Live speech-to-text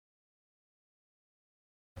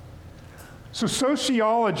So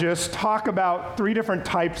sociologists talk about three different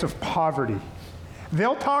types of poverty.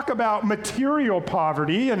 They'll talk about material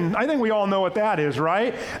poverty, and I think we all know what that is,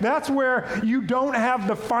 right? That's where you don't have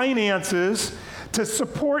the finances to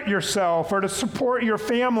support yourself or to support your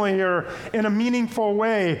family or in a meaningful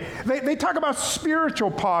way. They talk about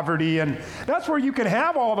spiritual poverty, and that's where you can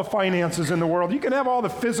have all the finances in the world. You can have all the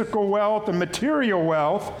physical wealth and material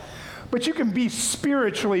wealth, but you can be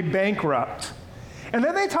spiritually bankrupt. And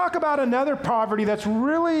then they talk about another poverty that's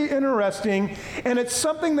really interesting, and it's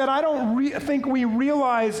something that I don't think we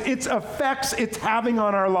realize its effects it's having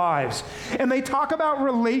on our lives. And they talk about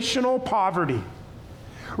relational poverty.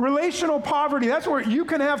 Relational poverty, that's where you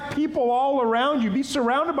can have people all around you, be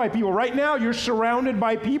surrounded by people. Right now, you're surrounded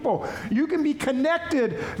by people. You can be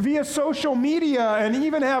connected via social media and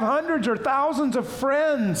even have hundreds or thousands of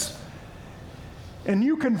friends. And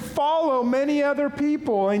you can follow many other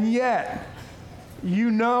people, and yet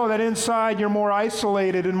you know that inside you're more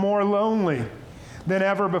isolated and more lonely than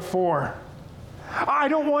ever before. I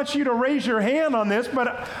don't want you to raise your hand on this,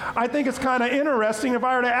 but I think it's kind of interesting if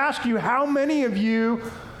I were to ask you, how many of you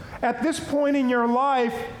at this point in your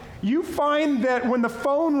life, you find that when the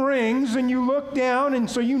phone rings and you look down and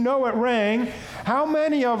so you know it rang, how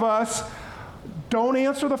many of us don't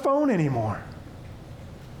answer the phone anymore?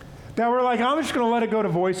 That we're like, I'm just going to let it go to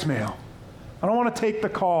voicemail. I don't want to take the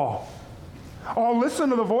call. I'll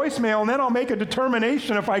listen to the voicemail and then I'll make a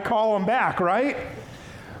determination if I call them back, right?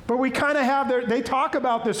 But we kind of have they talk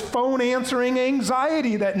about this phone answering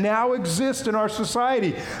anxiety that now exists in our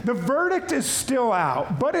society. The verdict is still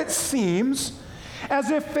out, but it seems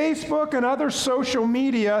as if Facebook and other social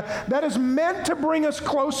media that is meant to bring us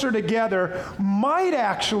closer together might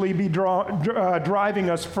actually be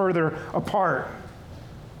driving us further apart.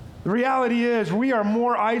 The reality is we are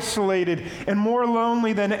more isolated and more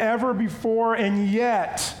lonely than ever before, and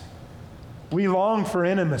yet we long for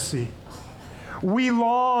intimacy. We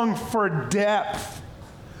long for depth.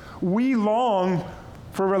 We long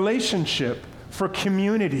for relationship, for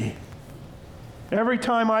community. Every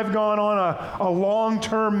time I've gone on a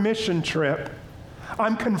long-term mission trip,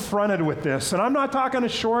 I'm confronted with this. And I'm not talking a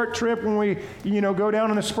short trip when we, go down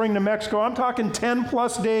in the spring to Mexico. I'm talking 10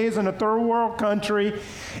 plus days in a third world country.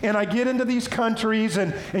 And I get into these countries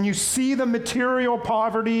and you see the material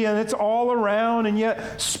poverty and it's all around. And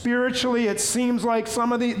yet spiritually it seems like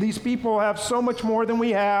some of these people have so much more than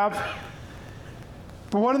we have.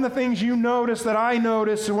 But one of the things you notice that I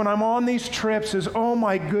notice when I'm on these trips is, oh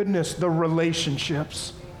my goodness, the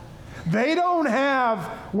relationships. They don't have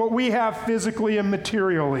what we have physically and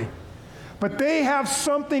materially, but they have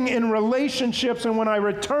something in relationships. And when I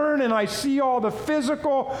return and I see all the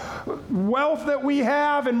physical wealth that we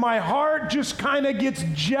have, and my heart just kind of gets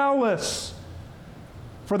jealous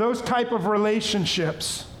for those type of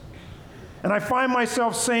relationships. And I find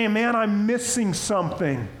myself saying, man, I'm missing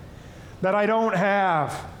something that I don't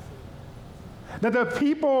have. That the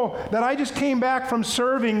people that I just came back from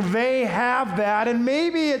serving, they have that. And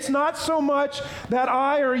maybe it's not so much that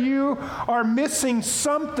I or you are missing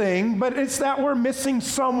something, but it's that we're missing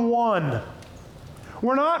someone.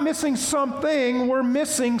 We're not missing something, we're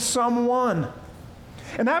missing someone.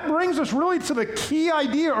 And that brings us really to the key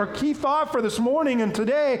idea or key thought for this morning and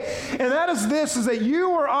today, and that is this, is that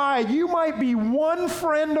you or I, you might be one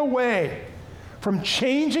friend away from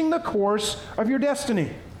changing the course of your destiny.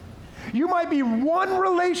 You might be one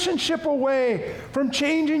relationship away from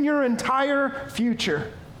changing your entire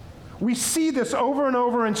future. We see this over and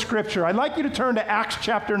over in Scripture. I'd like you to turn to Acts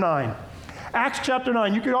chapter 9. Acts chapter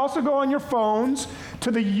 9. You could also go on your phones to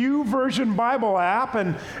the YouVersion Bible app,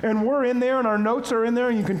 and we're in there, and our notes are in there,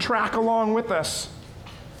 and you can track along with us.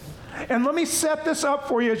 And let me set this up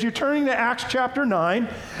for you as you're turning to Acts chapter 9.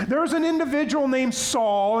 There's an individual named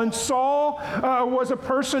Saul, and Saul was a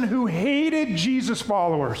person who hated Jesus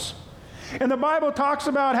followers. And the Bible talks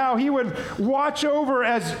about how he would watch over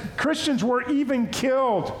as Christians were even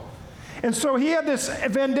killed. And so he had this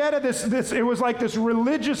vendetta, it was like this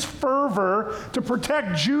religious fervor to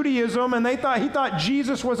protect Judaism, and he thought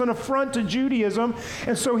Jesus was an affront to Judaism,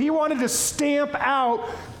 and so he wanted to stamp out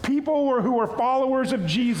people who were followers of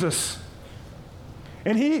Jesus.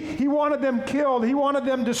 And he wanted them killed, he wanted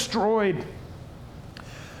them destroyed.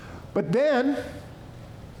 But then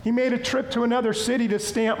he made a trip to another city to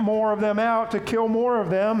stamp more of them out, to kill more of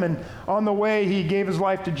them, and on the way he gave his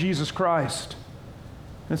life to Jesus Christ.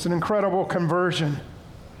 It's an incredible conversion.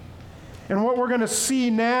 And what we're going to see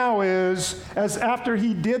now is, as after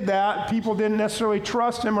he did that, people didn't necessarily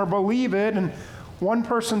trust him or believe it, and one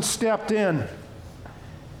person stepped in.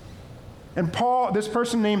 And Paul, this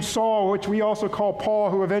person named Saul, which we also call Paul,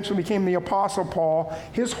 who eventually became the Apostle Paul,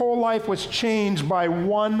 his whole life was changed by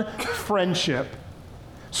one friendship.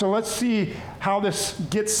 So let's see how this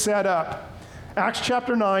gets set up. Acts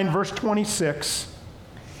chapter 9, verse 26.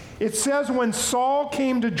 It says, when Saul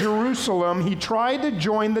came to Jerusalem, he tried to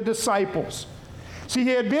join the disciples. See,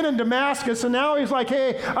 he had been in Damascus, and now he's like,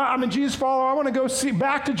 hey, I'm a Jesus follower. I want to go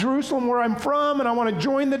back to Jerusalem where I'm from, and I want to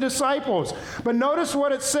join the disciples. But notice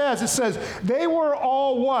what it says. It says, they were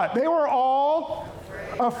all what? They were all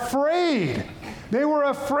afraid. They were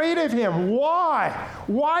afraid of him. Why?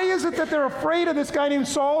 Why is it that they're afraid of this guy named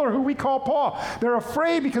Saul, or who we call Paul? They're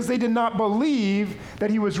afraid because they did not believe that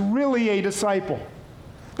he was really a disciple.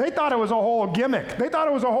 They thought it was a whole gimmick. They thought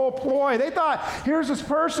it was a whole ploy. They thought, here's this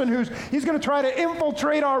person he's going to try to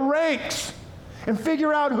infiltrate our ranks and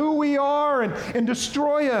figure out who we are and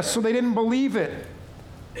destroy us, so they didn't believe it.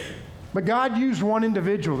 But God used one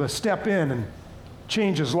individual to step in and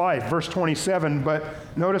change his life. Verse 27, but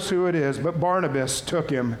notice who it is. But Barnabas took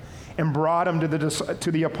him and brought him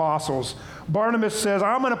to the apostles. Barnabas says,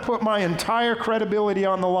 I'm going to put my entire credibility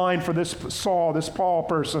on the line for this Saul, this Paul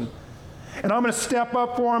person. And I'm going to step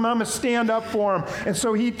up for him. I'm going to stand up for him. And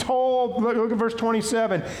so he told, look at verse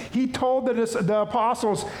 27, he told the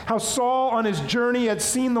apostles how Saul on his journey had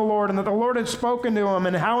seen the Lord and that the Lord had spoken to him,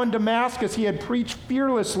 and how in Damascus he had preached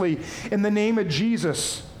fearlessly in the name of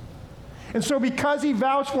Jesus. And so because he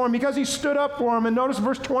vouched for him, because he stood up for him, and notice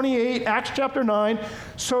verse 28, Acts chapter 9,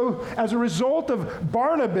 so as a result of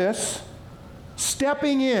Barnabas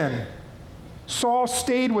stepping in, Saul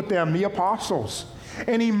stayed with them, the apostles.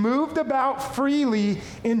 And he moved about freely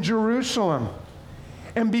in Jerusalem.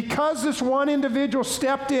 And because this one individual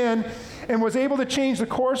stepped in and was able to change the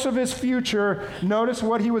course of his future, notice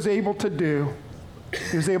what he was able to do.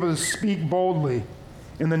 He was able to speak boldly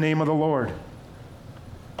in the name of the Lord.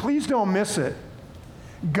 Please don't miss it.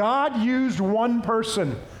 God used one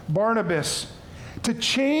person, Barnabas, to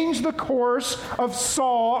change the course of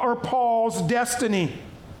Saul or Paul's destiny.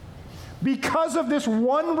 Because of this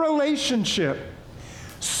one relationship,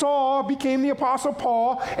 Saul became the Apostle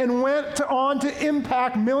Paul and went on to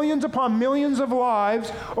impact millions upon millions of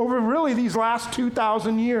lives over really these last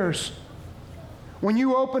 2,000 years. When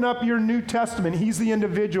you open up your New Testament, he's the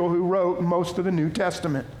individual who wrote most of the New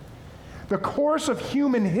Testament. The course of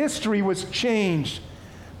human history was changed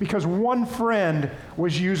because one friend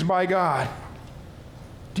was used by God.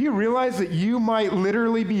 Do you realize that you might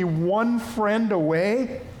literally be one friend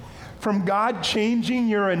away from God changing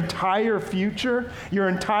your entire future, your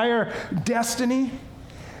entire destiny?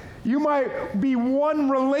 You might be one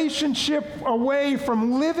relationship away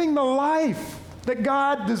from living the life that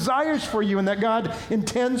God desires for you and that God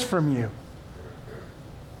intends from you.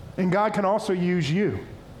 And God can also use you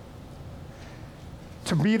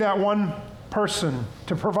to be that one person,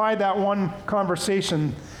 to provide that one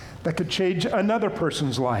conversation that could change another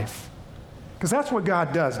person's life. Because that's what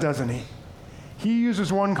God does, doesn't he? He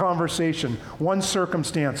uses one conversation, one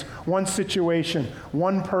circumstance, one situation,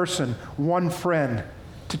 one person, one friend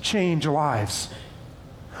to change lives.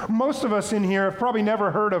 Most of us in here have probably never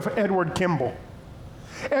heard of Edward Kimball.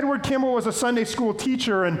 Edward Kimball was a Sunday school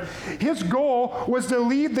teacher, and his goal was to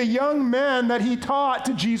lead the young men that he taught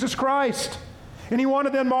to Jesus Christ. And he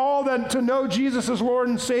wanted them all to know Jesus as Lord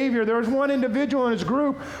and Savior. There was one individual in his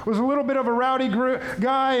group who was a little bit of a rowdy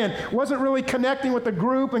guy and wasn't really connecting with the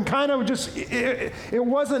group, and kind of just, it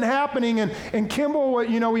wasn't happening. And Kimball,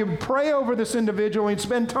 he would pray over this individual. He'd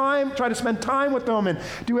try to spend time with them and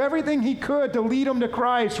do everything he could to lead them to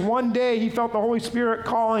Christ. One day he felt the Holy Spirit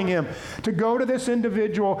calling him to go to this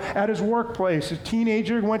individual at his workplace. A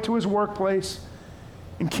teenager went to his workplace.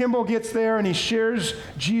 And Kimball gets there and he shares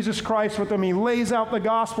Jesus Christ with them. He lays out the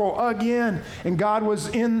gospel again. And God was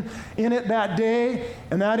in it that day.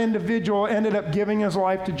 And that individual ended up giving his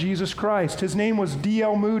life to Jesus Christ. His name was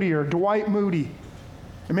D.L. Moody, or Dwight Moody.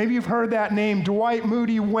 And maybe you've heard that name. Dwight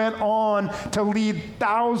Moody went on to lead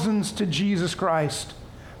thousands to Jesus Christ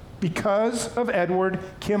because of Edward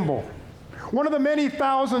Kimball. One of the many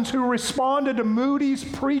thousands who responded to Moody's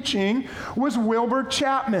preaching was Wilbur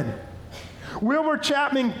Chapman. Wilbur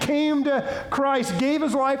Chapman came to Christ, gave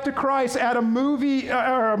his life to Christ at a Moody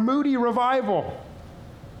revival.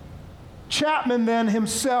 Chapman then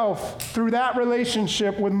himself, through that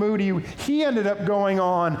relationship with Moody, he ended up going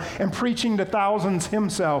on and preaching to thousands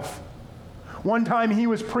himself. One time he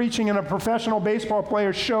was preaching and a professional baseball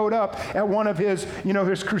player showed up at one of his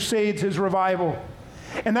crusades, his revival.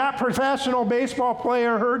 And that professional baseball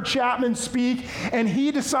player heard Chapman speak, and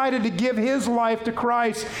he decided to give his life to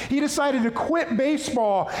Christ. He decided to quit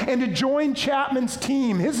baseball and to join Chapman's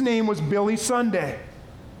team. His name was Billy Sunday.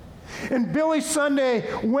 And Billy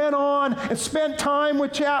Sunday went on and spent time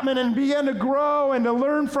with Chapman and began to grow and to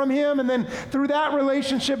learn from him. And then through that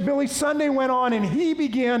relationship, Billy Sunday went on and he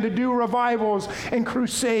began to do revivals and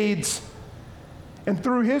crusades. And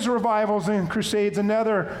through his revivals and crusades,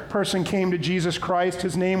 another person came to Jesus Christ.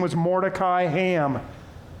 His name was Mordecai Ham.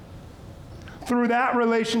 Through that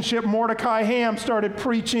relationship, Mordecai Ham started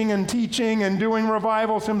preaching and teaching and doing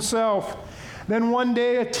revivals himself. Then one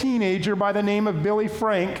day, a teenager by the name of Billy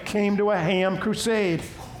Frank came to a Ham crusade.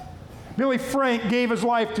 Billy Frank gave his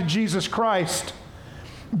life to Jesus Christ.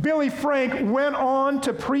 Billy Frank went on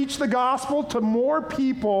to preach the gospel to more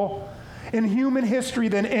people in human history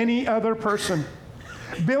than any other person.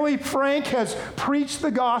 Billy Frank has preached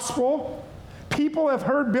the gospel. People have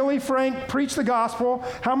heard Billy Frank preach the gospel.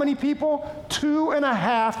 How many people?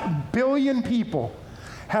 2.5 billion people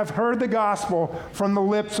have heard the gospel from the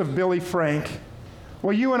lips of Billy Frank.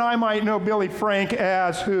 Well, you and I might know Billy Frank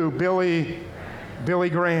as who? Billy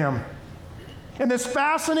Graham. And this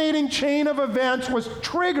fascinating chain of events was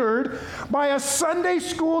triggered by a Sunday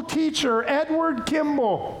school teacher, Edward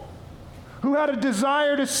Kimball, who had a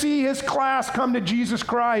desire to see his class come to Jesus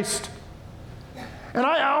Christ. And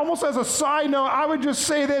I almost as a side note, I would just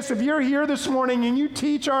say this. If you're here this morning and you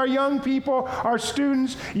teach our young people, our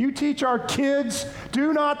students, you teach our kids,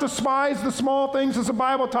 do not despise the small things as the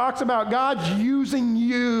Bible talks about. God's using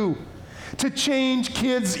you to change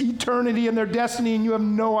kids' eternity and their destiny, and you have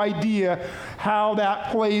no idea how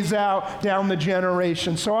that plays out down the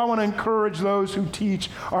generation. So I want to encourage those who teach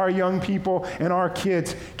our young people and our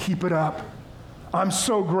kids, keep it up. I'm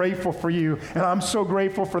so grateful for you, and I'm so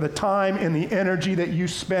grateful for the time and the energy that you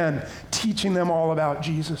spend teaching them all about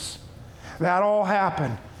Jesus. That all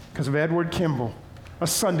happened because of Edward Kimball, a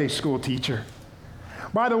Sunday school teacher.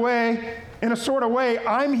 By the way, in a sort of way,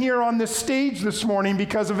 I'm here on this stage this morning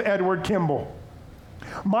because of Edward Kimball.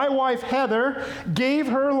 My wife, Heather, gave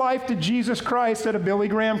her life to Jesus Christ at a Billy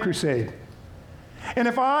Graham crusade. And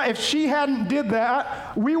if she hadn't did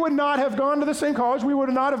that, we would not have gone to the same college. We would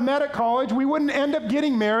not have met at college. We wouldn't end up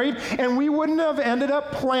getting married. And we wouldn't have ended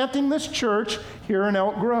up planting this church here in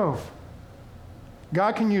Elk Grove.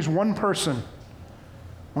 God can use one person,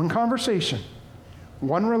 one conversation,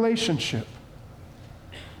 one relationship,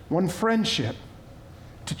 one friendship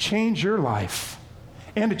to change your life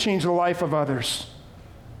and to change the life of others.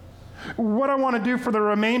 What I want to do for the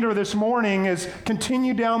remainder of this morning is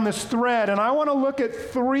continue down this thread, and I want to look at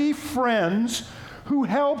 3 friends who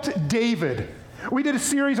helped David. We did a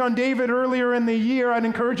series on David earlier in the year. I'd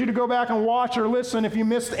encourage you to go back and watch or listen if you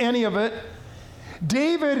missed any of it.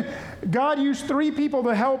 God used 3 people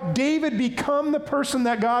to help David become the person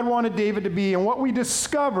that God wanted David to be. And what we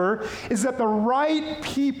discover is that the right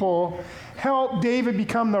people help David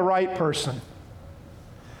become the right person.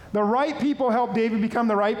 The right people help David become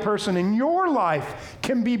the right person, and your life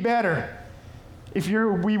can be better if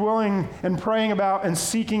you're willing and praying about and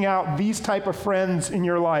seeking out these type of friends in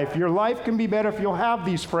your life. Your life can be better if you'll have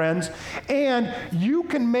these friends, and you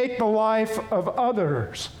can make the life of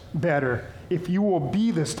others better if you will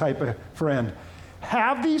be this type of friend.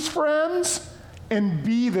 Have these friends and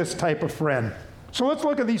be this type of friend. So let's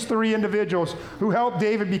look at these 3 individuals who helped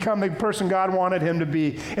David become the person God wanted him to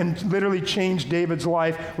be and literally changed David's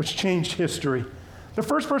life, which changed history. The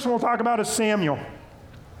first person we'll talk about is Samuel.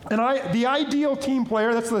 And the ideal team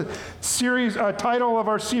player, that's the series title of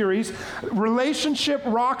our series. Relationship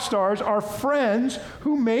rock stars are friends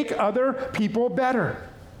who make other people better.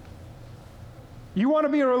 You want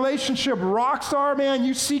to be a relationship rock star, man,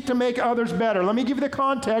 you seek to make others better. Let me give you the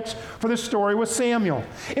context for this story with Samuel.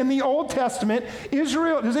 In the Old Testament,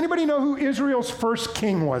 Israel, does anybody know who Israel's first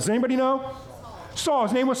king was? Does anybody know? Saul.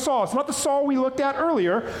 His name was Saul. It's not the Saul we looked at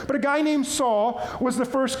earlier, but a guy named Saul was the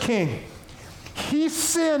first king. He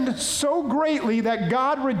sinned so greatly that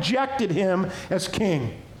God rejected him as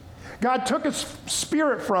king. God took his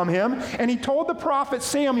spirit from him, and he told the prophet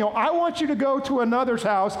Samuel, I want you to go to another's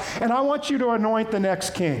house, and I want you to anoint the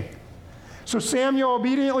next king. So Samuel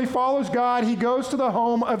obediently follows God. He goes to the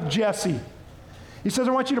home of Jesse. He says,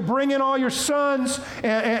 I want you to bring in all your sons,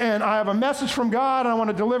 and I have a message from God, and I want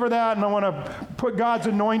to deliver that, and I want to put God's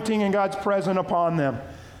anointing and God's presence upon them.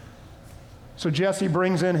 So Jesse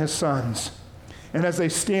brings in his sons. And as they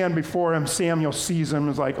stand before him, Samuel sees him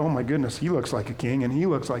and is like, oh my goodness, he looks like a king, and he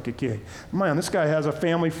looks like a king. Man, this guy has a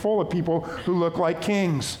family full of people who look like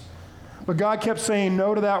kings. But God kept saying,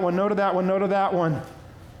 no to that one, no to that one, no to that one.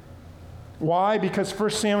 Why? Because 1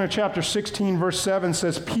 Samuel chapter 16, verse 7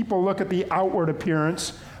 says, people look at the outward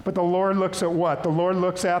appearance, but the Lord looks at what? The Lord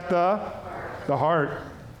looks at the heart.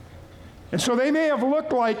 And so they may have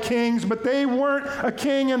looked like kings, but they weren't a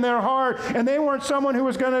king in their heart, and they weren't someone who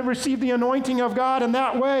was going to receive the anointing of God in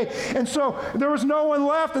that way. And so there was no one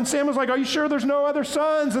left, and Samuel's like, are you sure there's no other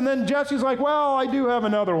sons? And then Jesse's like, well, I do have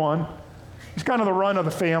another one. He's kind of the run of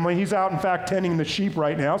the family. He's out, in fact, tending the sheep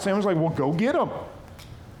right now. Samuel's like, well, go get him.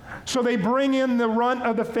 So they bring in the runt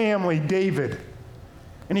of the family, David.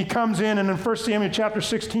 And he comes in, and in 1 Samuel chapter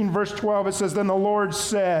 16, verse 12, it says, then the Lord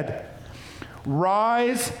said,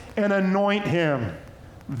 rise and anoint him.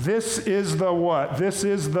 This is the what? This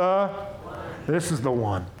is the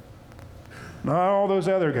one. Not all those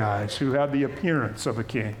other guys who had the appearance of a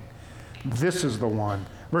king. This is the one.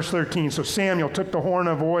 Verse 13, so Samuel took the horn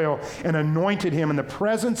of oil and anointed him in the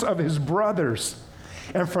presence of his brothers.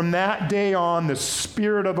 And from that day on, the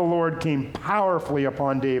Spirit of the Lord came powerfully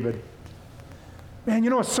upon David. Man,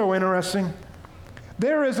 you know what's so interesting?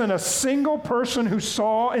 There isn't a single person who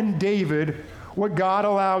saw in David what God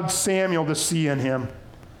allowed Samuel to see in him.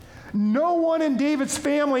 No one in David's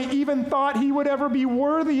family even thought he would ever be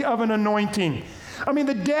worthy of an anointing. I mean,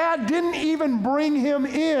 the dad didn't even bring him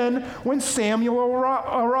in when Samuel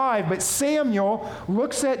arrived. But Samuel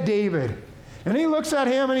looks at David, and he looks at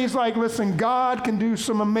him and he's like, listen, God can do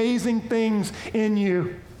some amazing things in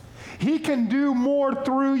you. He can do more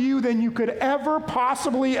through you than you could ever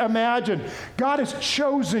possibly imagine. God has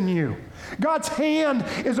chosen you. God's hand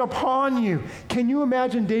is upon you. Can you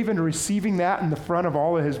imagine David receiving that in the front of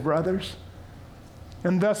all of his brothers?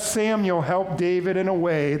 And thus Samuel helped David in a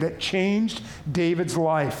way that changed David's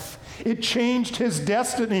life. It changed his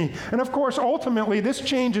destiny. And of course, ultimately, this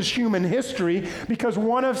changes human history because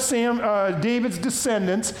one of David's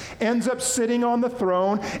descendants ends up sitting on the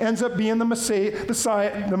throne, ends up being the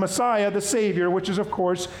Messiah, the Savior, which is, of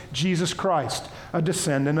course, Jesus Christ, a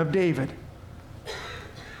descendant of David.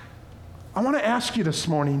 I want to ask you this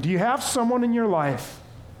morning, do you have someone in your life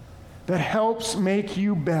that helps make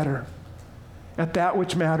you better at that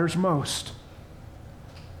which matters most?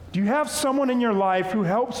 Do you have someone in your life who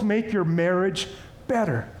helps make your marriage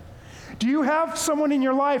better? Do you have someone in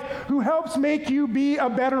your life who helps make you be a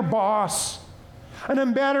better boss, a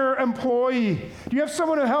better employee? Do you have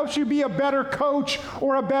someone who helps you be a better coach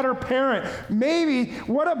or a better parent? Maybe,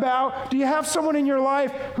 what about, do you have someone in your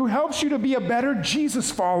life who helps you to be a better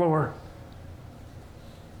Jesus follower?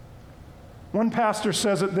 One pastor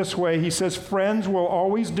says it this way. He says, friends will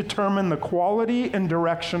always determine the quality and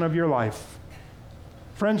direction of your life.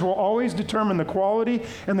 Friends will always determine the quality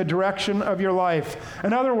and the direction of your life.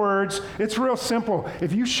 In other words, it's real simple.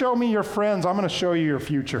 If you show me your friends, I'm going to show you your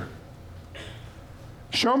future.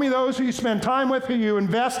 Show me those who you spend time with, who you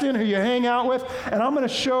invest in, who you hang out with, and I'm going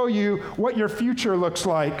to show you what your future looks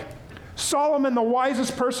like. Solomon, the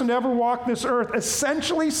wisest person to ever walk this earth,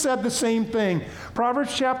 essentially said the same thing.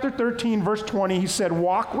 Proverbs chapter 13, verse 20, he said,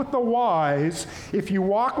 walk with the wise. If you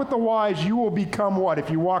walk with the wise, you will become what?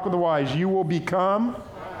 If you walk with the wise, you will become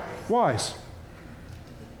wise.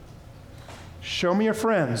 Show me your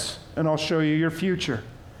friends, and I'll show you your future.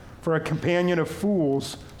 For a companion of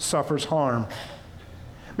fools suffers harm.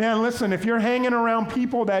 Man, listen, if you're hanging around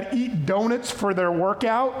people that eat donuts for their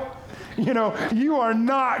workout, you are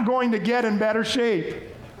not going to get in better shape.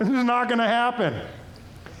 This is not going to happen.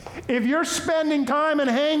 If you're spending time and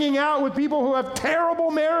hanging out with people who have terrible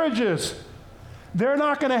marriages, they're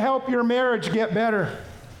not going to help your marriage get better.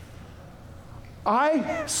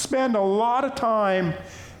 I spend a lot of time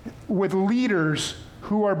with leaders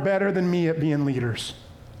who are better than me at being leaders.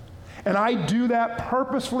 And I do that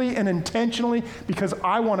purposefully and intentionally because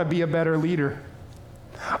I want to be a better leader.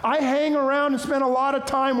 I hang around and spend a lot of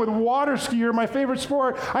time with water skiers, my favorite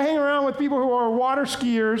sport. I hang around with people who are water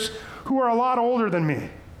skiers who are a lot older than me.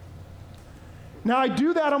 Now, I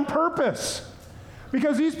do that on purpose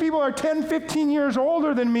because these people are 10, 15 years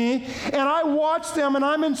older than me, and I watch them and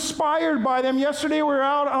I'm inspired by them. Yesterday we were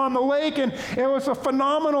out on the lake and it was a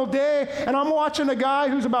phenomenal day, and I'm watching a guy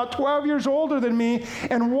who's about 12 years older than me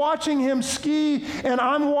and watching him ski, and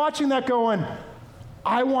I'm watching that going,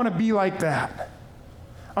 I want to be like that.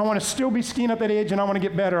 I want to still be skiing at that age, and I want to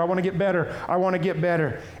get better. I want to get better. I want to get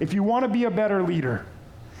better. If you want to be a better leader,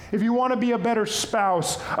 if you want to be a better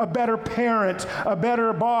spouse, a better parent, a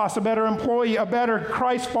better boss, a better employee, a better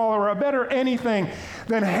Christ follower, a better anything,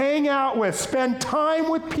 then hang out with, spend time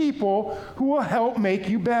with people who will help make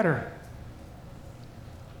you better.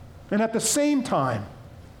 And at the same time,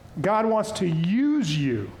 God wants to use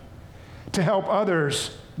you to help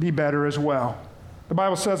others be better as well. The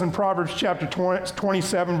Bible says in Proverbs chapter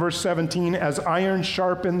 27, verse 17, as iron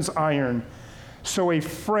sharpens iron, so a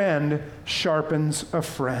friend sharpens a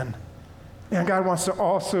friend. And God wants to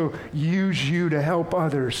also use you to help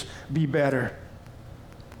others be better.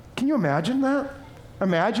 Can you imagine that?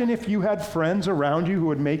 Imagine if you had friends around you who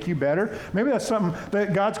would make you better. Maybe that's something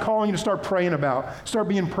that God's calling you to start praying about, start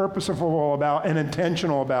being purposeful about and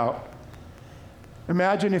intentional about.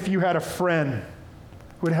 Imagine if you had a friend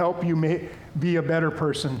who would help you be a better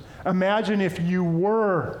person. Imagine if you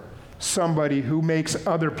were somebody who makes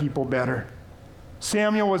other people better.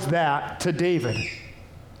 Samuel was that to David.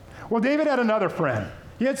 Well, David had another friend.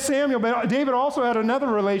 He had Samuel, but David also had another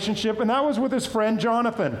relationship, and that was with his friend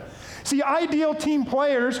Jonathan. See, ideal team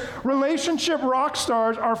players, relationship rock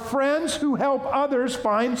stars, are friends who help others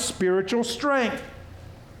find spiritual strength.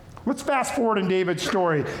 Let's fast forward in David's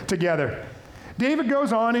story together. David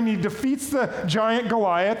goes on and he defeats the giant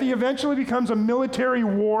Goliath. He eventually becomes a military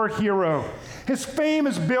war hero. His fame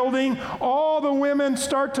is building. All the women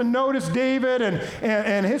start to notice David,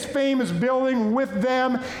 and his fame is building with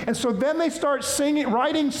them. And so then they start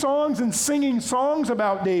writing songs and singing songs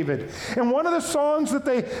about David. And one of the songs that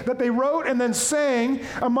they wrote and then sang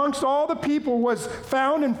amongst all the people was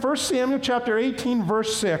found in 1 Samuel chapter 18,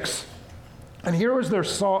 verse 6. And here was their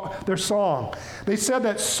song. They said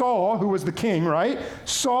that Saul, who was the king, right?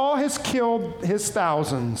 Saul has killed his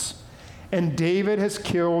thousands, and David has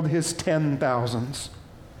killed his 10,000s.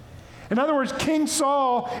 In other words, King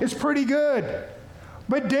Saul is pretty good.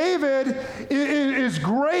 But David is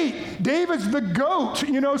great. David's the GOAT,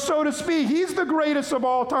 so to speak. He's the greatest of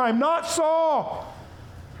all time, not Saul.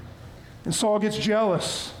 And Saul gets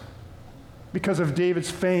jealous because of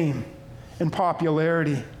David's fame and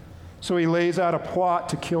popularity. So he lays out a plot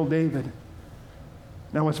to kill David.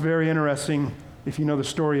 Now, what's very interesting, if you know the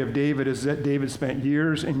story of David, is that David spent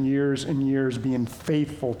years and years and years being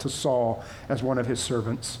faithful to Saul as one of his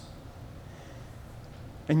servants.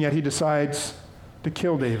 And yet he decides to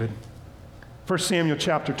kill David. 1 Samuel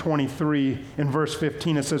chapter 23, in verse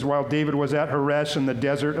 15, it says, while David was at Horesh in the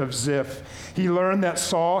desert of Ziph, he learned that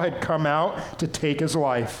Saul had come out to take his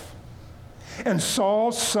life. And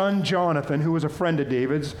Saul's son Jonathan, who was a friend of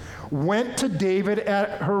David's, went to David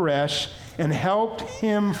at Horesh and helped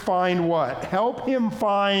him find what? Help him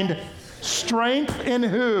find strength in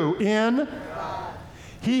who? In God.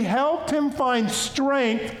 He helped him find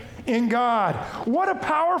strength in God. What a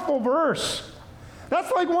powerful verse.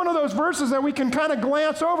 That's like one of those verses that we can kind of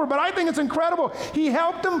glance over, but I think it's incredible. He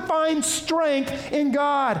helped him find strength in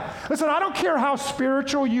God. Listen, I don't care how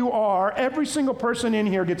spiritual you are, every single person in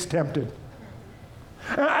here gets tempted.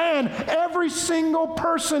 And every single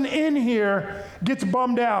person in here gets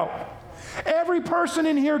bummed out. Every person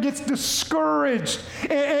in here gets discouraged.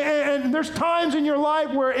 And there's times in your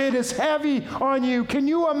life where it is heavy on you. Can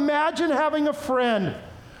you imagine having a friend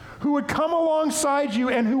who would come alongside you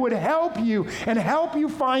and who would help you and help you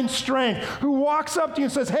find strength, who walks up to you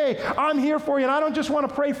and says, hey, I'm here for you, and I don't just want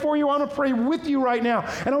to pray for you, I want to pray with you right now,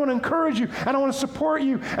 and I want to encourage you, and I want to support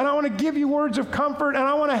you, and I want to give you words of comfort, and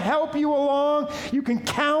I want to help you along. You can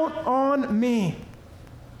count on me.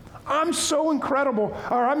 I'm so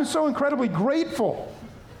incredibly grateful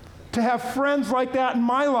to have friends like that in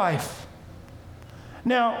my life.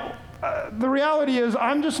 Now, the reality is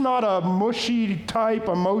I'm just not a mushy type,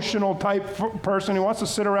 emotional type person who wants to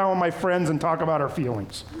sit around with my friends and talk about our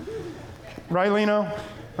feelings. Right, Lino?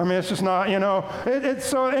 I mean, it's just not,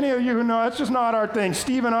 so any of you who know, it's just not our thing.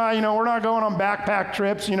 Steve and I, we're not going on backpack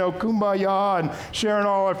trips, kumbaya and sharing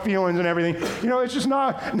all our feelings and everything. It's just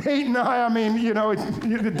not, Nate and I mean,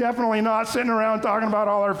 definitely not sitting around talking about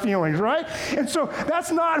all our feelings, right? And so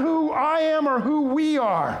that's not who I am or who we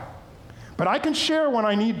are. But I can share when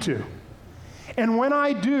I need to. And when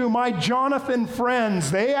I do, my Jonathan friends,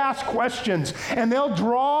 they ask questions, and they'll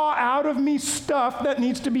draw out of me stuff that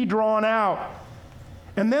needs to be drawn out.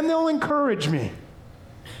 And then they'll encourage me.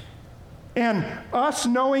 And us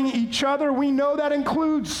knowing each other, we know that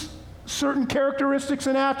includes certain characteristics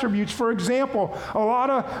and attributes. For example, a lot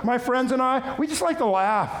of my friends and I, we just like to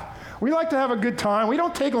laugh. We like to have a good time. We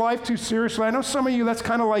don't take life too seriously. I know some of you, that's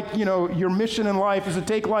kind of like, your mission in life is to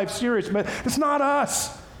take life serious, but it's not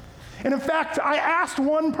us. And in fact, I asked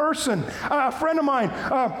one person, a friend of mine,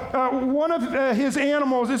 one of his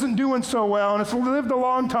animals isn't doing so well, and it's lived a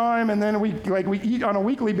long time, and then we eat on a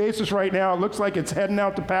weekly basis right now. It looks like it's heading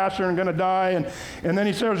out to pasture and going to die, and then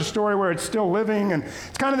he shares a story where it's still living, and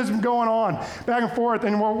it's kind of this going on back and forth,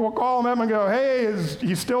 and we'll call him up and go, hey, is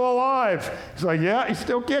he still alive? He's like, yeah, he's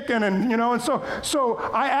still kicking, and so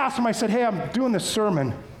I asked him, I said, hey, I'm doing this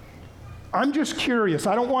sermon. I'm just curious.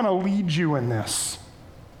 I don't want to lead you in this.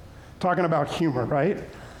 Talking about humor, right?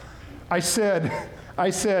 I said,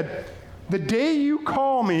 the day you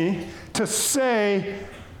call me to say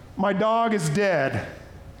my dog is dead,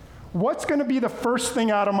 what's going to be the first thing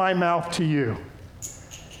out of my mouth to you?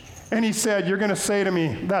 And he said, "You're going to say to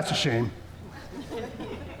me, that's a shame."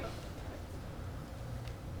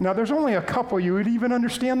 Now, there's only a couple you would even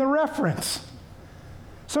understand the reference.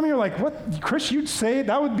 Some of you are like, "What, Chris, you'd say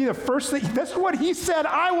that would be the first thing?" That's what he said,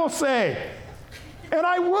 I will say. And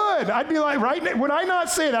I would. I'd be like, right? Would I not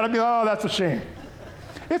say that? I'd be like, "Oh, that's a shame."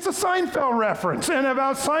 It's a Seinfeld reference, and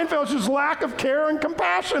about Seinfeld's just lack of care and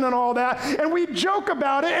compassion and all that. And we'd joke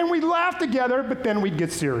about it, and we'd laugh together, but then we'd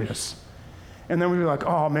get serious. And then we'd be like,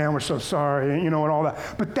 "Oh, man, we're so sorry," and all that.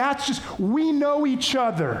 But that's just, we know each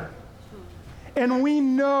other. And we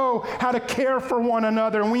know how to care for one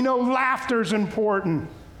another, and we know laughter's important.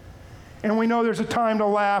 And we know there's a time to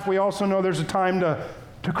laugh. We also know there's a time to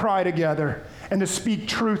cry together and to speak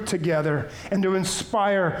truth together and to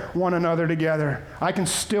inspire one another together. I can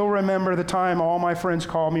still remember the time all my friends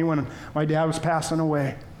called me when my dad was passing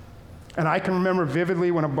away. And I can remember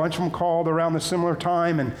vividly when a bunch of them called around the similar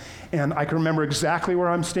time, and I can remember exactly where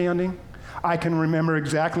I'm standing. I can remember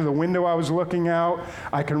exactly the window I was looking out.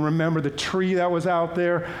 I can remember the tree that was out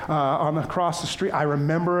there across the street. I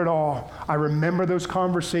remember it all. I remember those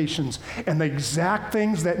conversations. And the exact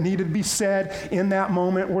things that needed to be said in that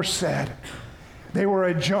moment were said. They were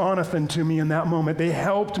a Jonathan to me in that moment. They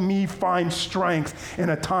helped me find strength in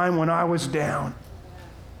a time when I was down.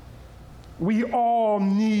 We all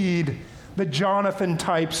need the Jonathan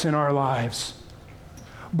types in our lives.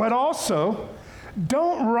 But also,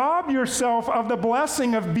 don't rob yourself of the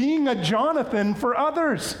blessing of being a Jonathan for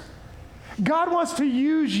others. God wants to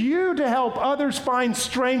use you to help others find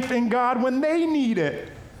strength in God when they need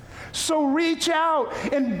it. So reach out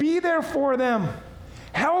and be there for them.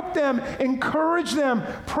 Help them, encourage them,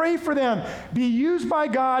 pray for them. Be used by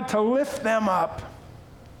God to lift them up.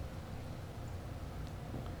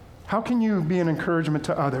 How can you be an encouragement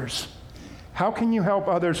to others? How can you help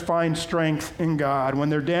others find strength in God? When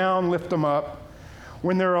they're down, lift them up.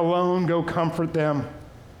 When they're alone, go comfort them.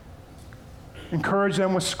 Encourage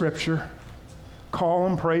them with Scripture. Call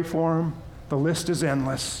them, pray for them. The list is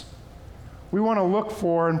endless. We want to look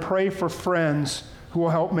for and pray for friends who will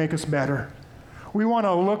help make us better. We want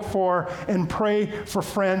to look for and pray for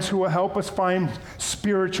friends who will help us find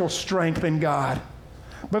spiritual strength in God.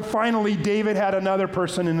 But finally, David had another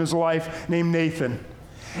person in his life named Nathan.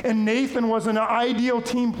 And Nathan was an ideal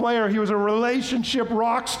team player. He was a relationship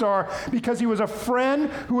rock star because he was a friend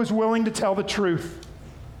who was willing to tell the truth.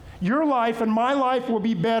 Your life and my life will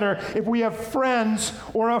be better if we have friends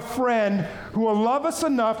or a friend who will love us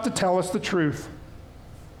enough to tell us the truth.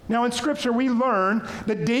 Now, in Scripture, we learn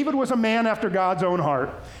that David was a man after God's own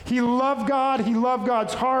heart. He loved God. He loved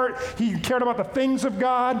God's heart. He cared about the things of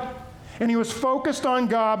God. And he was focused on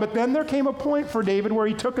God, but then there came a point for David where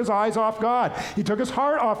he took his eyes off God. He took his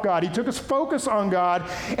heart off God. He took his focus on God,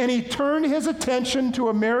 and he turned his attention to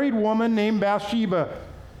a married woman named Bathsheba.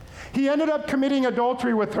 He ended up committing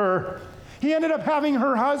adultery with her. He ended up having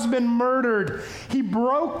her husband murdered. He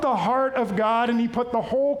broke the heart of God, and he put the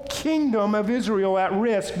whole kingdom of Israel at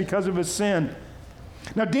risk because of his sin.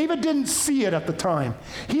 Now, David didn't see it at the time.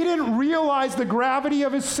 He didn't realize the gravity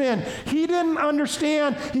of his sin. He didn't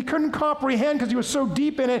understand. He couldn't comprehend because he was so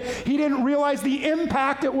deep in it. He didn't realize the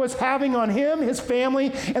impact it was having on him, his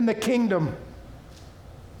family, and the kingdom.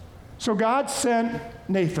 So God sent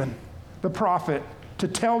Nathan, the prophet, to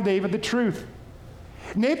tell David the truth.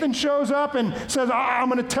 Nathan shows up and says, I'm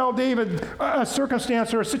going to tell David a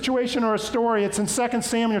circumstance or a situation or a story. It's in 2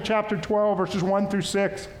 Samuel chapter 12, verses 1 through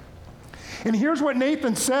 6. And here's what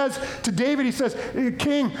Nathan says to David. He says,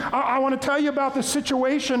 "King, I want to tell you about this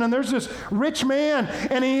situation. And there's this rich man,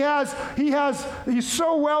 and he's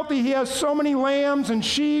so wealthy. He has so many lambs and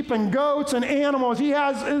sheep and goats and animals. He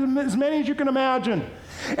has as many as you can imagine.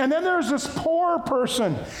 And then there's this poor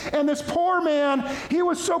person. And this poor man, he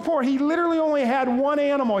was so poor, he literally only had one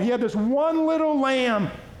animal. He had this one little lamb.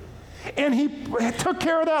 And he took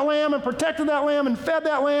care of that lamb and protected that lamb and fed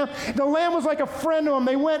that lamb. The lamb was like a friend to him.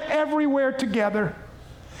 They went everywhere together.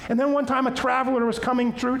 And then one time a traveler was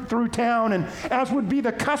coming through town, and as would be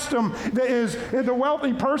the custom, the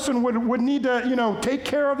wealthy person would need to, take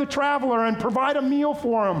care of the traveler and provide a meal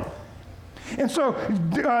for him. And so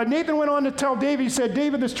Nathan went on to tell David, he said,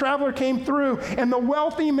 "David, this traveler came through, and the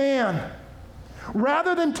wealthy man,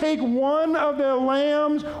 rather than take one of the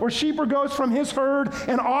lambs or sheep or goats from his herd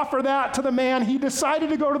and offer that to the man, he decided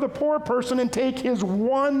to go to the poor person and take his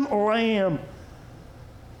one lamb.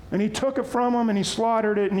 And he took it from him, and he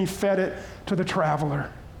slaughtered it, and he fed it to the traveler."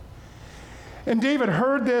 And David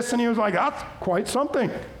heard this, and he was like, "That's quite something."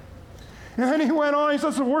 And then he went on, he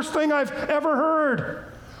says, "The worst thing I've ever heard.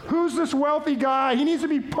 Who's this wealthy guy? He needs to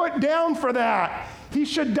be put down for that. He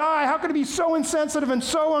should die. How could he be so insensitive and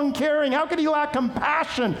so uncaring? How could he lack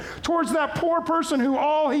compassion towards that poor person who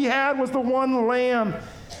all he had was the one lamb?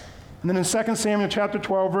 And then in 2 Samuel chapter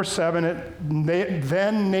 12, verse 7,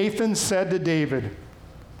 then Nathan said to David,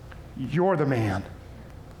 "You're the man.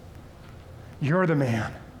 You're the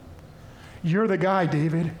man. You're the guy,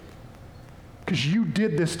 David, because you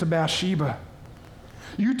did this to Bathsheba.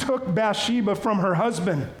 You took Bathsheba from her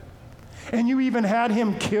husband, and you even had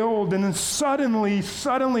him killed. And then suddenly,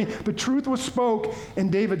 the truth was spoke,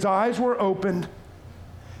 and David's eyes were opened.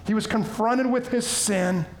 He was confronted with his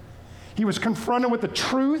sin. He was confronted with the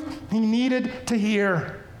truth he needed to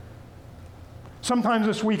hear." Sometimes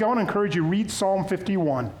this week, I want to encourage you, read Psalm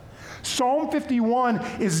 51. Psalm 51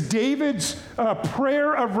 is David's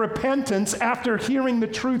prayer of repentance after hearing the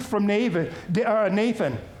truth from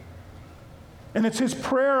Nathan. And it's his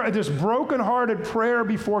prayer, this brokenhearted prayer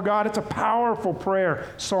before God. It's a powerful prayer.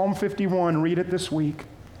 Psalm 51, read it this week.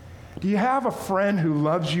 Do you have a friend who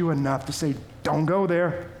loves you enough to say, don't go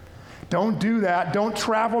there? Don't do that. Don't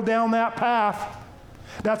travel down that path.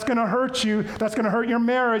 That's going to hurt you. That's going to hurt your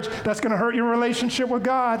marriage. That's going to hurt your relationship with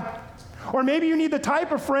God. Or maybe you need the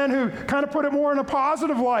type of friend who kind of put it more in a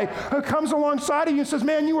positive light, who comes alongside of you and says,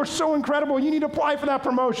 man, you are so incredible. You need to apply for that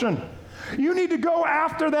promotion. You need to go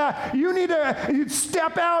after that. You need to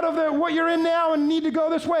step out of what you're in now and need to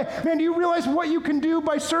go this way. Man, do you realize what you can do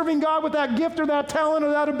by serving God with that gift or that talent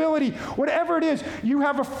or that ability? Whatever it is, you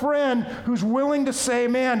have a friend who's willing to say,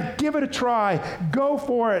 man, give it a try. Go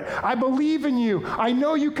for it. I believe in you. I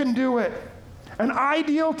know you can do it. An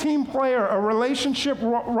ideal team player, a relationship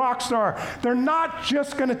rock star, they're not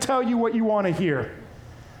just going to tell you what you want to hear.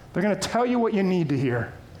 They're going to tell you what you need to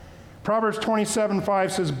hear. Proverbs 27:5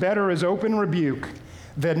 says, better is open rebuke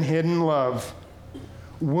than hidden love.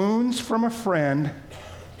 Wounds from a friend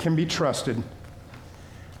can be trusted.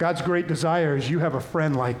 God's great desire is you have a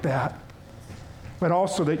friend like that, but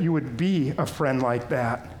also that you would be a friend like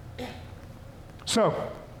that. So,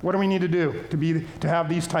 what do we need to do to have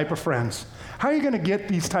these type of friends? How are you going to get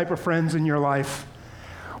these type of friends in your life?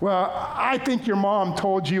 Well, I think your mom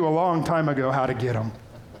told you a long time ago how to get them.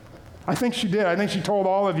 I think she did. I think she told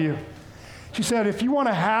all of you. She said, if you want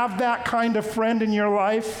to have that kind of friend in your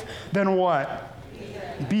life, then what?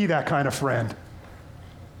 Be that kind of friend.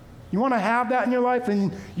 You want to have that in your life,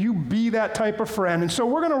 then you be that type of friend. And so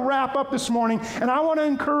we're going to wrap up this morning, and I want to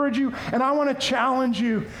encourage you, and I want to challenge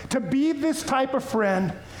you to be this type of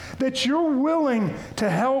friend that you're willing to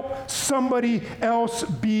help somebody else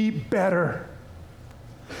be better.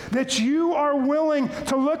 That you are willing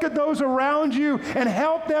to look at those around you and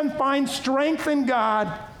help them find strength in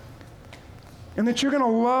God. And that you're going to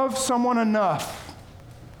love someone enough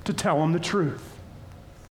to tell them the truth.